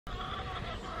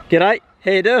G'day,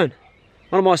 how you doing?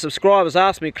 One of my subscribers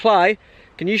asked me, Clay,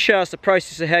 can you show us the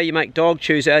process of how you make dog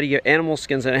chews out of your animal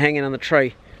skins that are hanging on the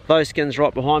tree? Those skins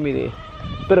right behind me there.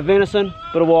 Bit of venison,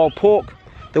 bit of wild pork.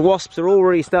 The wasps are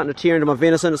already starting to tear into my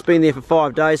venison. It's been there for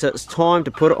 5 days, so it's time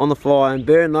to put it on the fire and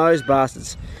burn those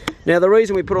bastards. Now the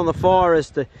reason we put it on the fire is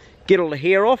to get all the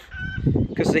hair off,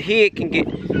 because the hair can get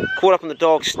caught up in the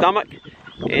dog's stomach,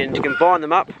 and to combine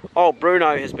them up. Old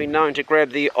Bruno has been known to grab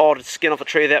the odd skin off a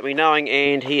tree without me knowing,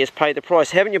 and he has paid the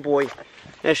price, haven't you, boy?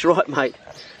 That's right, mate.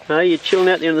 You're chilling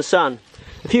out there in the sun.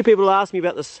 A few people asked me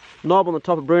about this knob on the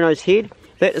top of Bruno's head.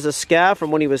 That is a scar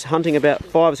from when he was hunting about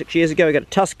 5 or 6 years ago. He got a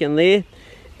tusk in there,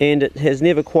 and it has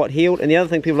never quite healed. And the other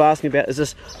thing people ask me about is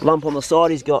this lump on the side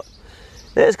he's got.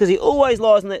 That's because he always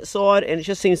lies on that side, and it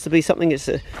just seems to be something that's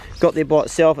got there by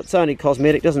itself. It's only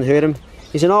cosmetic, doesn't hurt him.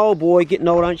 He's an old boy, getting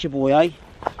old, ain't you, boy, eh?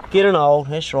 Getting old,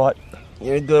 that's right.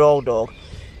 You're a good old dog.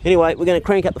 Anyway, we're going to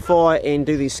crank up the fire and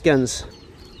do these skins.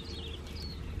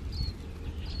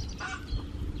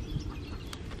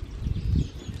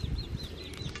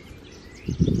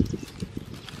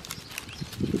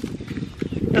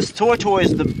 This toy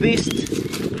is the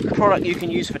best product you can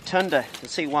use for tinder. You can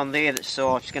see one there that's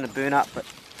just going to burn up, but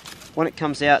when it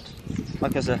comes out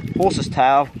like as a horse's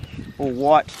tail, all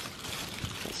white,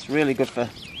 it's really good for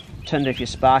tinder if you're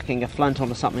sparking a flint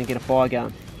onto something and get a fire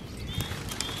going.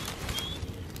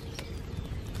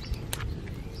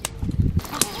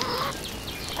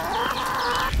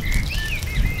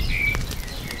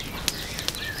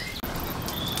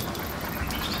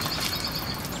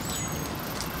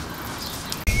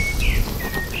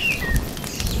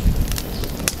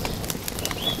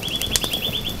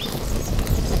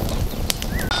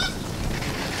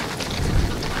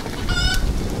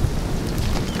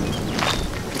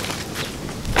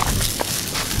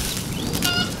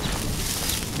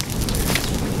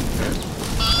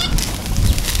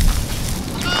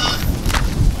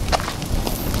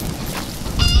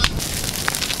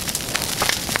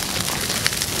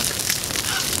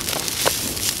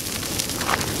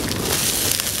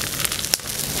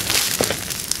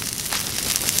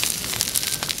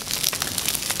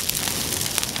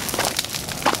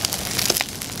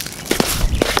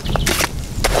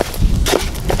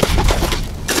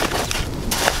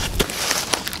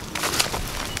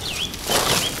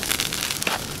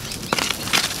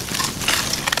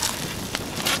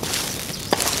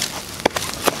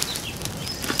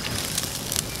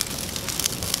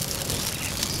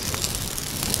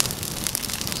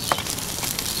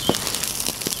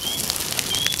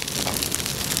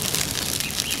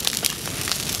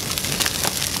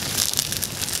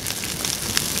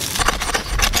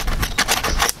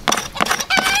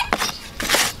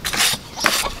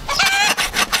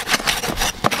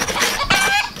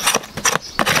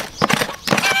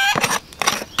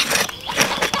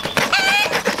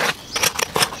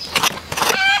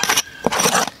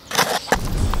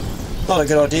 Not a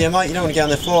good idea, mate. You don't want to go in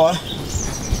the fire.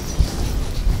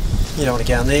 You don't want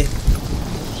to go in there.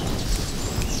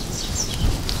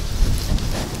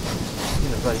 You're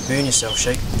going to bloody burn yourself,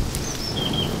 sheep.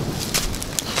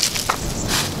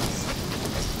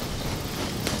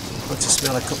 Looks to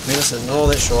smell of cooked venison. Oh,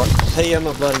 that's right. Here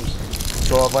my bloody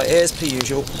driveway, as per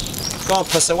usual. Go on,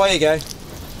 piss, away you go.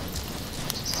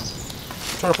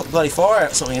 Trying to put the bloody fire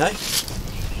out or something, eh?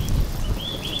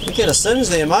 You get a sins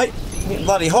there, mate. You're getting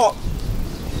bloody hot.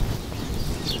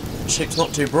 Sheep's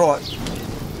not too bright.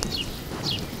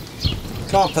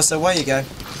 Come on, piss, away you go.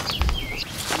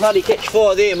 Bloody catch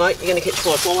fire there, mate. You're going to catch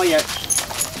fire. Come on, away you go.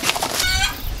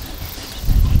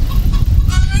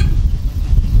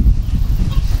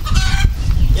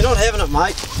 You're not having it,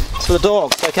 mate. It's for the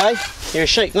dogs, okay? You're a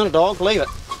sheep, not a dog. Leave it.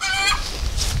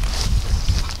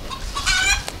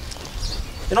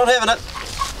 You're not having it.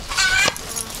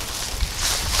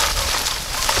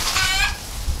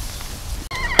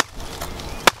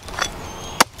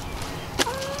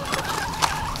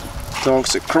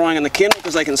 Dogs are crying in the kennel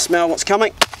because they can smell what's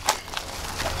coming.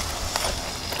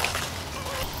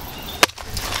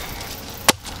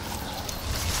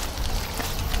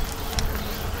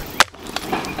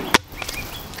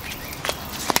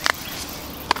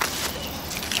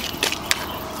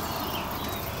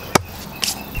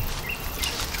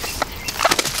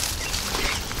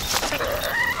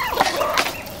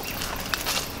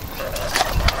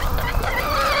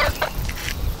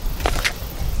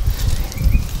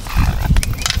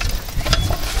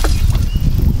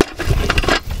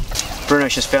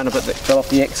 Bruno's just found a bit that fell off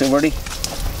the axe already.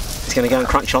 He's going to go and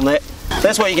crunch on that.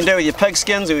 That's what you can do with your pig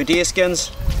skins or your deer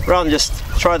skins. Rather than just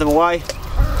throw them away,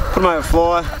 put them over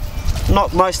fire,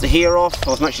 knock most of the hair off,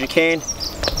 or as much as you can,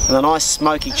 and a nice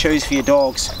smoky chews for your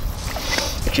dogs.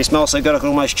 Actually smells so good I could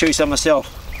almost chew some myself.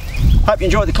 Hope you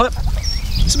enjoyed the clip.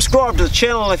 Subscribe to the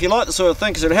channel if you like this sort of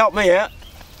thing, because it'll help me out.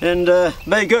 And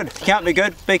be good. If you can't be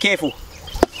good, be careful.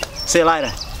 See you later.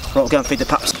 Right, we'll go and feed the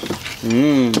pups. Had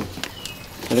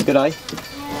a good day.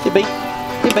 Here, B.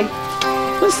 Here, B.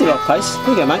 Let's see that place.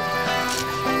 Here you go, mate.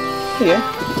 Here you go.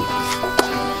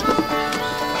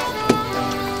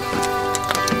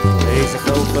 He's a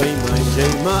filthy mangy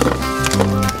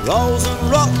rolls and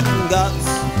rotten guts.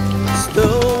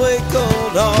 Still we call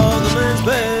dog the man's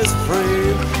best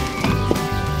friend.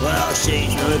 Well,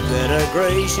 she's no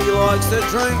pedigree, she likes to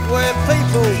drink where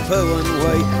people poo and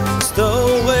wee.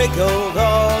 Still we call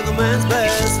dog the man's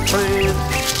best friend.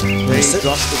 He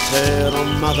dropped the tail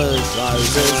on mother's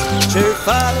roses, chew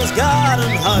father's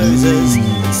garden hoses.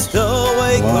 Still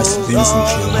we call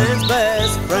dog the man's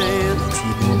best friend.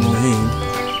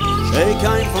 He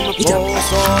came from the poor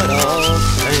side of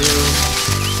town.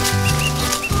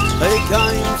 He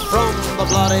came from the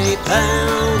bloody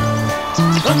pound.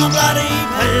 From the bloody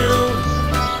pound.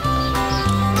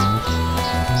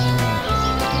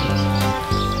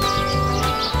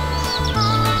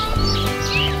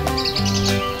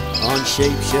 On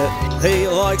sheep shit he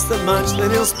likes to munch, then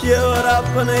he'll spew it up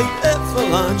and eat it for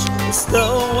lunch.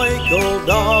 Still we call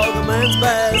dog the man's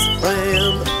best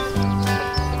friend.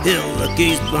 He'll lick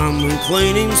his bum and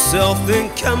clean himself, then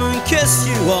come and kiss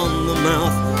you on the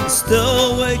mouth.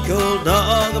 Still we call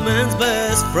dog the man's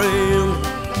best friend.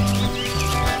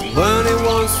 When he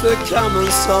wants to come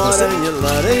inside and you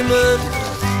let him in,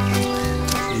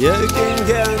 you can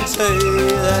guarantee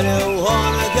that he'll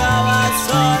wanna go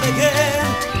outside again.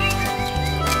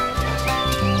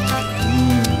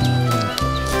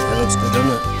 That looks good,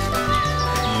 doesn't it?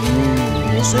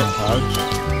 What's that, pug?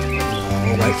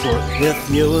 I'll wait for it. If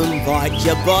you invite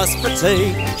your boss for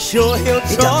tea, sure he'll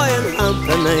try and hump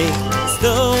the knee.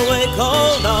 Still we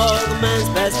call dog the man's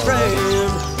best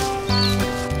friend.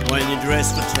 When you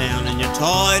dress for town in your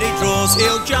tidy drawers,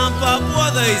 he'll jump up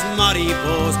with his muddy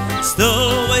paws.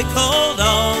 Still we call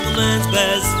dog the man's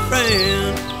best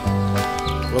friend.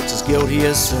 Looks as guilty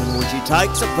as sin when she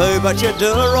takes a poo, but you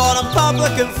do it right in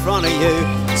public in front of you.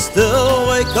 Still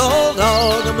we call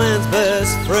dog the man's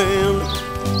best friend.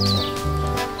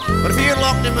 But if you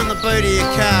locked him in the boot of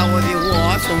your car with your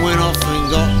wife and went off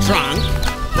and got drunk,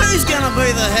 who's gonna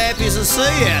be the happiest to see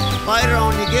you? Later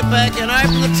on you get back and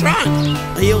open the trunk.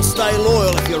 He'll stay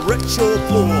loyal if you're rich or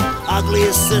poor, ugly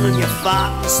as sin and you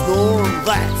fart and snore, and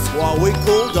that's why we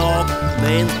call dog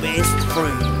man's best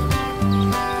friend.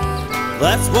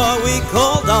 That's why we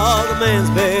call dog the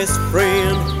man's best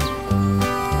friend.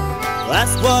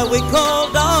 That's why we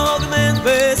call dog the man's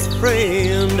best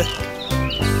friend.